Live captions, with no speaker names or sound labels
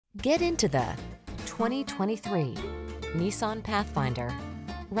Get into the 2023 Nissan Pathfinder.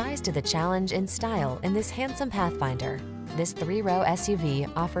 Rise to the challenge in style in this handsome Pathfinder. This three-row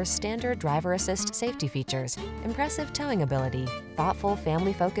SUV offers standard driver assist safety features, impressive towing ability, thoughtful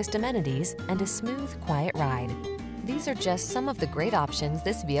family-focused amenities, and a smooth, quiet ride. These are just some of the great options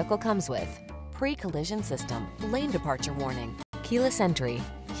this vehicle comes with: pre-collision system, lane departure warning, keyless entry,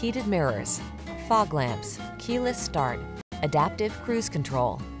 heated mirrors, fog lamps, keyless start, adaptive cruise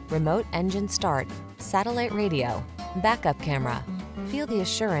control, remote engine start, satellite radio, backup camera. Feel the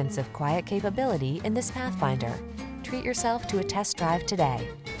assurance of quiet capability in this Pathfinder. Treat yourself to a test drive today.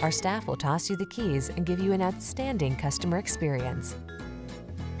 Our staff will toss you the keys and give you an outstanding customer experience.